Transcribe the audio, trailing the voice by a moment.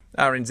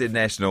RNZ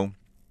National.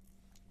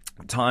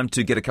 Time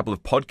to get a couple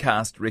of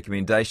podcast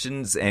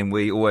recommendations, and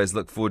we always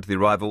look forward to the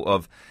arrival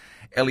of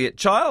Elliot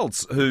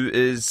Childs, who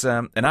is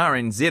an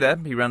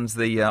RNZer. He runs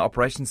the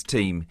operations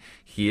team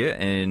here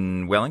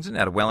in Wellington,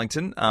 out of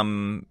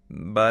Wellington.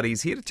 But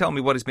he's here to tell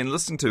me what he's been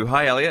listening to.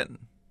 Hi, Elliot.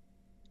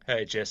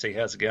 Hey, Jesse.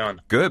 How's it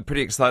going? Good.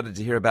 Pretty excited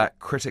to hear about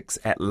Critics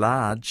at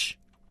Large.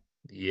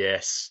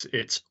 Yes,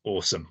 it's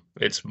awesome.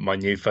 It's my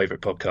new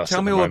favourite podcast.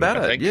 Tell me all about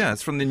it. Yeah,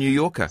 it's from the New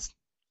Yorker.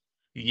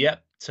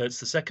 Yep. So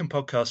it's the second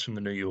podcast from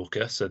the New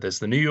Yorker. So there's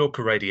the New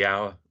Yorker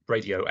Radio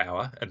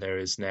Hour, and there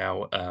is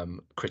now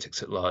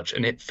Critics at Large.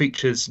 And it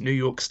features New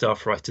York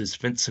staff writers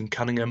Vincent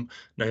Cunningham,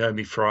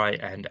 Naomi Fry,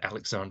 and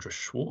Alexandra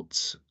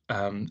Schwartz.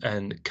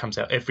 And it comes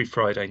out every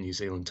Friday New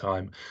Zealand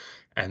time.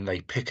 And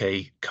they pick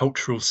a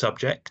cultural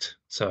subject,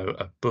 so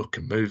a book,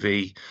 a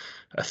movie,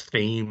 a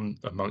theme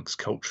amongst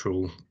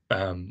cultural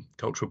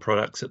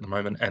products at the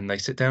moment, and they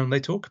sit down and they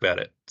talk about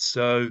it.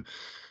 So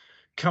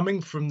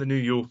coming from the New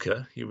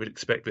Yorker, you would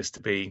expect this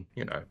to be,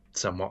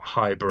 somewhat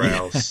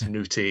highbrow,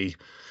 snooty.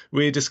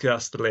 We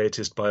discussed the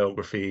latest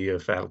biography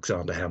of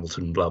Alexander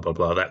Hamilton, blah, blah,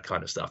 blah, that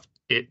kind of stuff.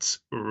 It's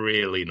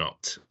really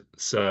not.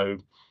 So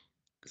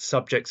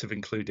subjects have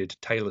included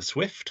Taylor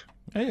Swift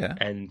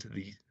and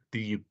the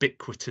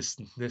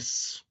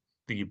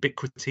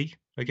ubiquity,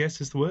 I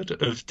guess is the word,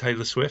 of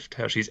Taylor Swift,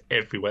 how she's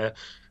everywhere,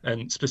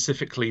 and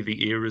specifically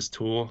the Eras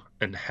tour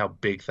and how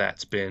big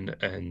that's been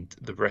and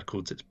the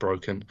records it's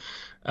broken.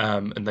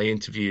 And they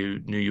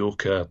interview New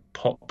Yorker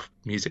pop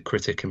music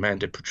critic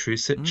Amanda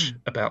Petrusic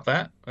about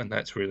that, and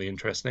that's really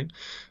interesting.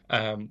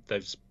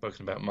 They've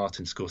spoken about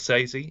Martin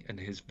Scorsese and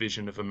his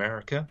vision of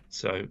America.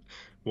 So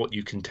what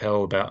you can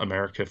tell about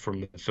America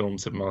from the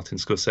films of Martin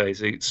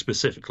Scorsese,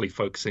 specifically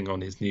focusing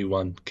on his new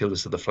one,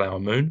 Killers of the Flower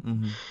Moon.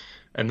 Mm-hmm.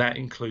 And that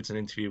includes an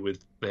interview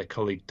with their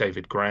colleague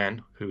David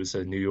Gran, who is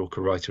a New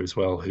Yorker writer as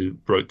well, who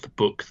wrote the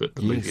book that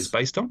the movie is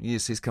based on.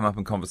 Yes, he's come up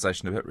in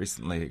conversation a bit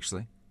recently,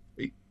 actually.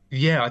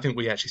 Yeah, I think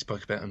we actually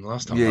spoke about him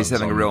last time. Yeah, he's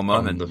having a real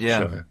moment.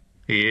 Show.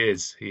 He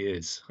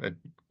is.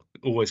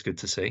 Always good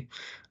to see.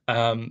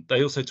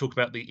 They also talk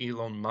about the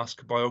Elon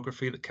Musk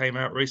biography that came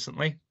out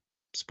recently.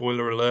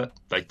 Spoiler alert,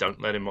 they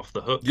don't let him off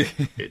the hook.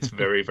 It's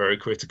very, very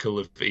critical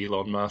of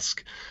Elon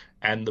Musk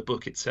and the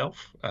book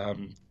itself,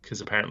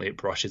 because apparently it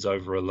brushes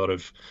over a lot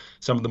of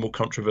some of the more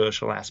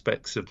controversial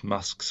aspects of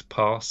Musk's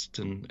past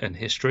and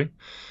history.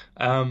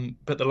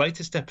 But the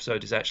latest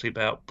episode is actually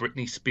about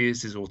Britney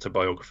Spears'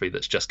 autobiography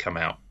that's just come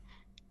out.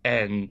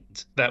 And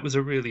that was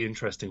a really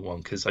interesting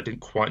one because I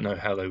didn't quite know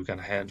how they were going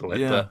to handle it.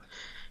 Yeah. But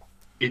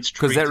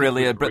because that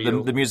really,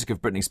 the music of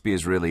Britney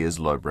Spears really is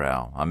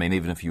lowbrow. I mean,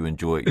 even if you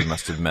enjoy it, you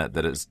must admit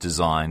that it's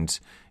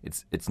designed.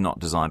 It's not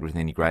designed with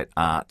any great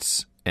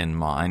art in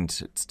mind.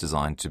 It's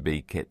designed to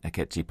be a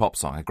catchy pop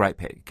song, a great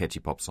catchy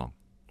pop song.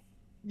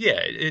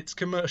 Yeah, it's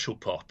commercial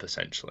pop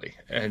essentially,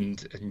 and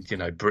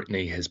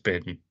Britney has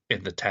been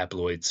in the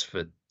tabloids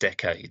for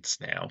decades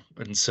now,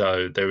 and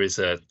so there is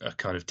a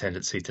kind of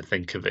tendency to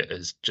think of it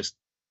as just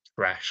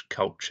trash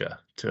culture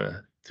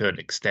to an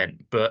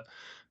extent, but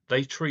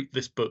they treat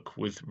this book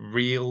with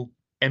real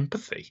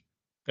empathy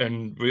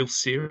and real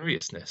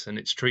seriousness, and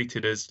it's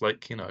treated as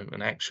like,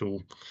 an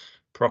actual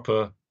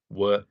proper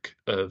work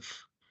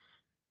of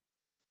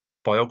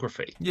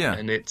biography. Yeah.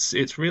 And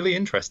it's really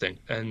interesting.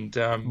 And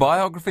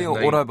biography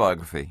or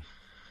autobiography?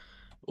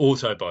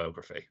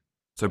 Autobiography.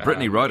 So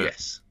Britney wrote it?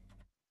 Yes.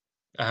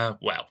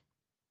 Well,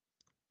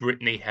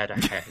 Britney had a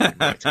hand in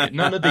writing it.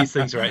 None of these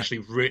things are actually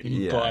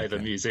written by the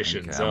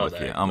musicians, are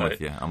they? I'm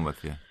with you.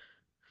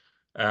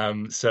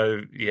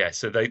 So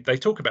they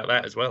talk about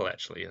that as well,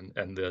 actually,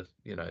 and the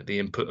the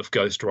input of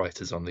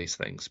ghostwriters on these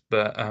things.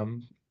 But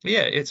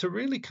it's a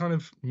really kind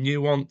of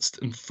nuanced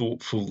and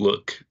thoughtful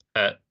look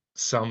at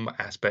some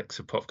aspects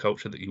of pop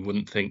culture that you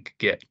wouldn't think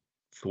get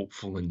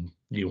thoughtful and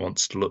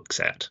nuanced looks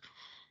at.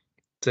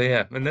 So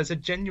and there's a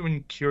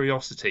genuine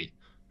curiosity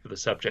for the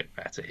subject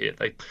matter here.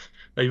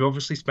 They've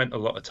obviously spent a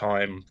lot of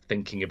time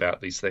thinking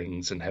about these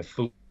things and have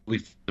fully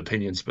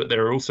opinions, but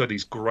there are also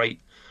these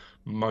great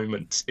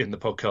moments in the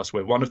podcast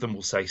where one of them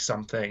will say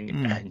something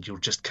and you'll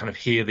just kind of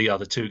hear the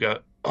other two go,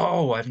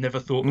 "Oh, I've never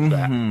thought of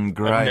that.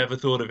 Great. I've never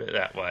thought of it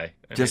that way."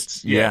 And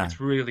it's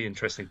really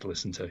interesting to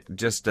listen to.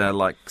 Just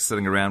like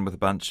sitting around with a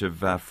bunch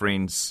of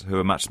friends who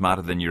are much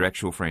smarter than your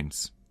actual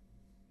friends.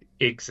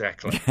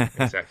 Exactly.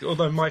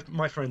 Although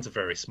my friends are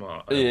very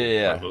smart.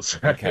 I will say.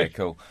 Okay,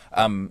 cool.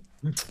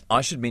 I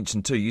should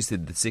mention too, you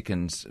said the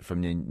second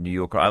from the New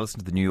Yorker. I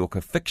listened to the New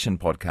Yorker Fiction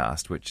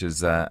podcast, which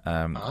is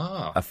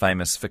a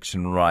famous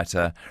fiction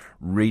writer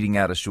reading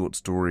out a short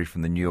story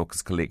from the New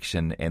Yorker's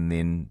collection and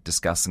then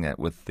discussing it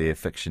with their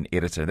fiction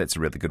editor. That's a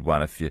really good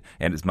one.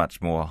 And it's much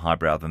more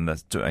highbrow than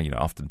this,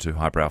 often too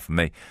highbrow for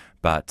me.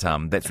 But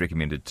that's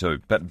recommended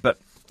too. But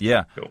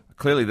yeah, cool.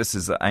 Clearly this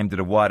is aimed at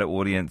a wider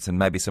audience, and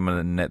maybe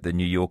someone at the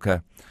New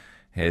Yorker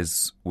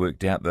has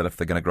worked out that if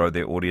they're going to grow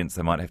their audience,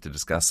 they might have to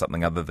discuss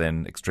something other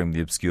than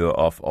extremely obscure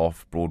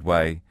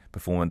off-Broadway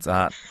performance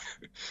art.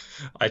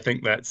 I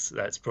think that's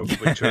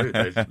probably true.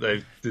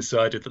 They've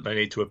decided that they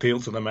need to appeal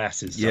to the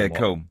masses somewhat. Yeah,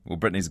 cool. Well,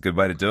 Britney's a good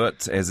way to do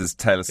it, as is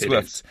Taylor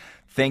Swift. Is.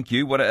 Thank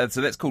you.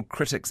 So that's called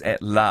Critics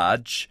at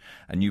Large,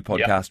 a new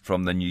podcast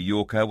from The New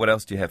Yorker. What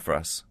else do you have for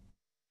us?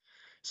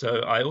 So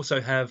I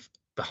also have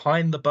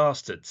Behind the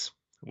Bastards,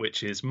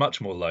 which is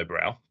much more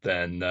lowbrow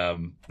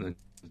than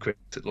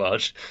Critics at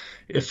Large.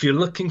 If you're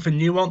looking for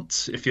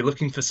nuance, if you're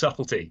looking for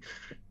subtlety,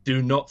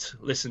 do not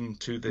listen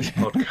to this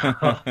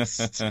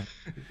podcast.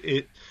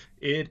 It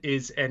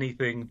is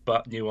anything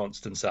but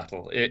nuanced and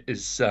subtle. It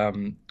is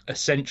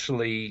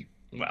essentially,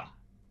 well,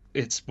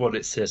 it's what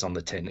it says on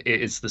the tin.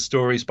 It is the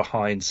stories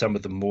behind some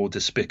of the more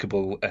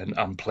despicable and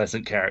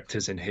unpleasant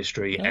characters in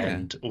history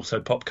and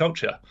also pop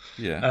culture.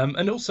 Yeah.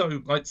 And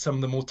also like some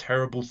of the more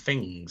terrible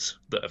things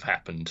that have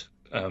happened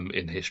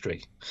in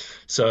history.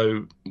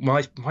 So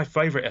my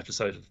favourite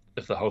episode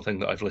of the whole thing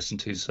that I've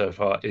listened to so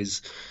far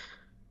is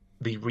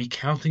the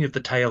recounting of the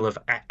tale of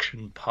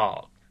Action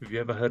Park. Have you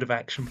ever heard of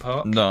Action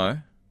Park? No.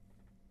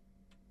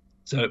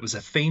 So it was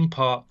a theme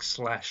park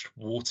 /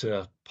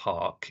 water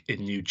park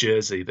in New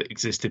Jersey that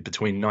existed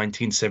between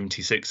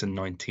 1976 and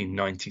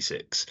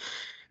 1996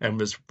 and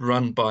was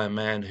run by a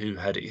man who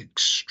had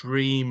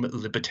extreme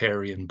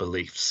libertarian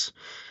beliefs,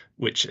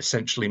 which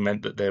essentially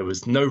meant that there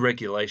was no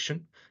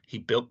regulation. He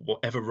built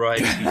whatever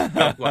rides he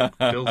felt like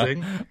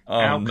building.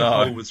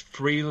 Alcohol was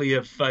freely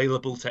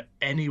available to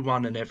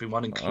anyone and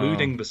everyone,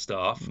 including the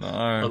staff,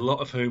 a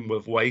lot of whom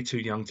were way too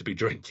young to be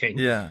drinking.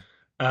 Yeah.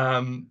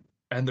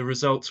 And the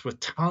results were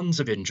tons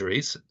of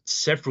injuries,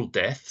 several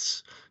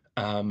deaths.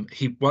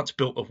 He once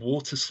built a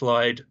water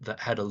slide that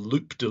had a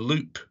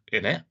loop-de-loop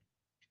in it.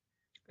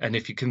 And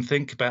if you can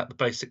think about the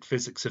basic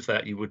physics of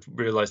that, you would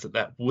realize that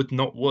that would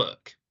not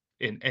work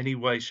in any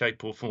way,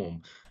 shape, or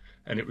form.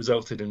 And it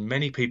resulted in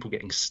many people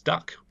getting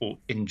stuck or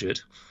injured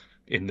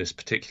in this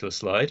particular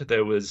slide.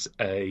 There was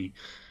a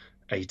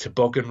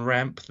toboggan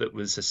ramp that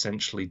was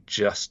essentially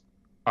just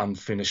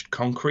unfinished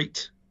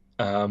concrete,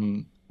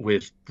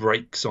 with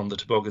brakes on the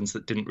toboggans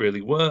that didn't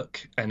really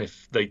work. And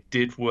if they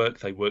did work,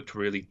 they worked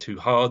really too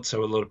hard.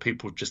 So a lot of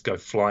people would just go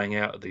flying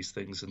out of these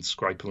things and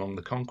scrape along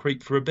the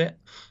concrete for a bit.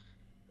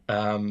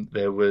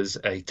 There was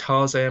a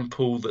Tarzan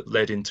pool that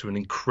led into an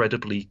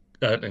incredibly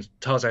a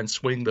Tarzan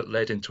swing that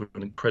led into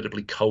an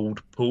incredibly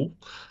cold pool.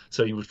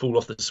 So you would fall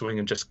off the swing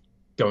and just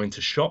go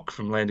into shock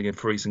from landing in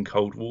freezing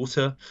cold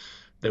water.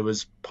 There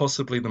was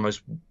possibly the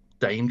most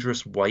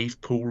dangerous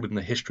wave pool in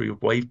the history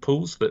of wave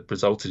pools that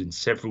resulted in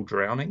several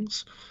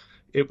drownings.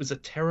 It was a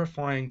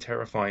terrifying,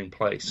 terrifying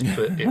place,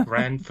 but it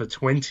ran for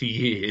 20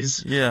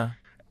 years. Yeah.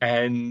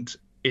 And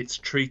it's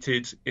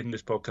treated in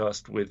this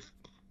podcast with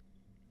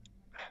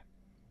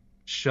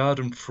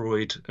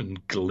schadenfreude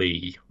and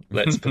glee.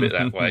 Let's put it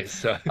that way.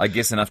 So I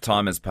guess enough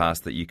time has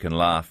passed that you can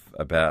laugh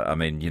about, I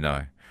mean,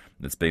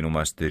 it's been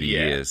almost 30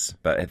 years,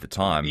 but at the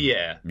time,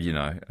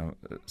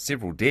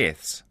 several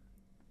deaths.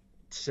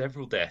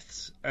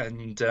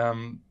 And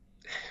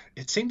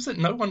it seems that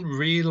no one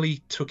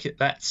really took it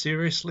that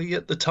seriously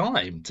at the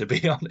time, to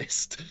be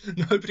honest.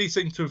 Nobody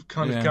seemed to have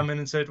kind of come in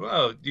and said,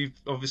 well, you've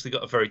obviously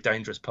got a very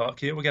dangerous park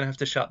here. We're going to have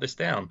to shut this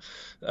down.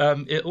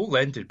 It all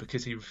ended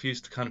because he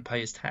refused to kind of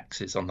pay his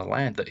taxes on the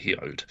land that he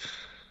owed.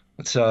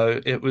 So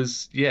it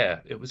was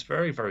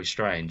very, very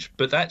strange.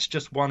 But that's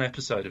just one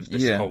episode of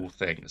this whole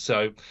thing.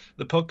 So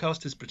the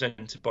podcast is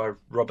presented by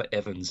Robert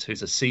Evans,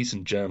 who's a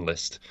seasoned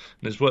journalist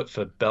and has worked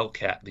for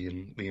Bellcat,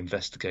 the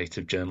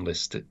investigative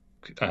journalistic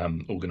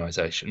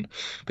organisation.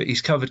 But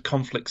he's covered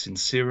conflicts in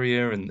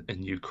Syria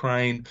and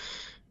Ukraine,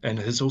 and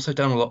has also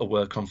done a lot of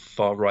work on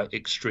far-right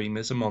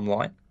extremism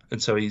online.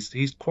 And so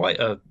he's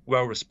quite a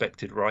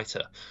well-respected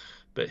writer.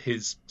 But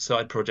his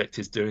side project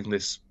is doing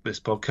this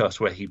podcast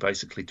where he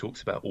basically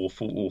talks about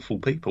awful, awful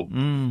people.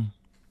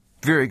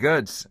 Very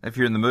good. If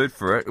you're in the mood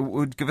for it,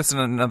 would give us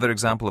another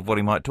example of what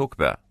he might talk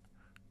about.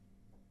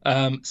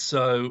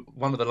 So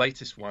one of the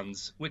latest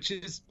ones, which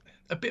is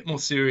a bit more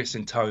serious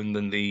in tone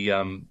than the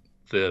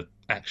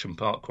Action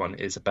Park one,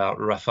 is about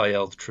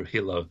Rafael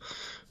Trujillo,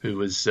 who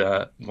was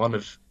one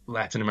of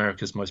Latin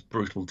America's most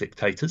brutal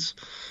dictators.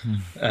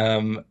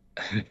 The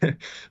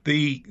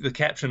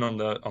caption on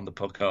the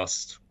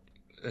podcast,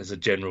 as a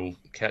general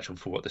catch-all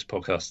for what this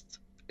podcast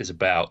is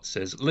about,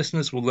 says,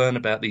 listeners will learn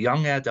about the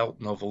young adult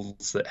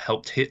novels that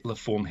helped Hitler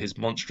form his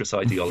monstrous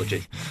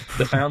ideology,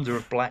 the founder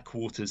of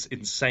Blackwater's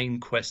insane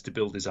quest to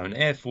build his own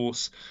air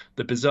force,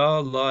 the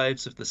bizarre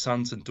lives of the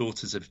sons and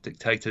daughters of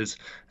dictators,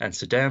 and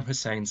Saddam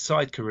Hussein's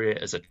side career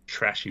as a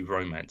trashy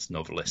romance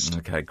novelist.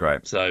 Okay,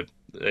 great. So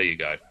there you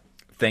go.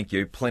 Thank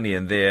you. Plenty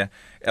in there.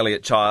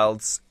 Elliot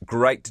Childs,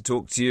 great to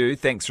talk to you.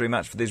 Thanks very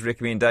much for these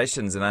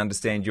recommendations. And I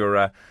understand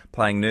you're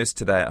playing nurse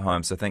today at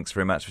home, so thanks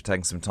very much for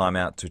taking some time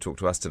out to talk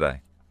to us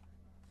today.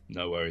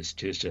 No worries.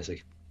 Cheers,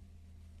 Jesse.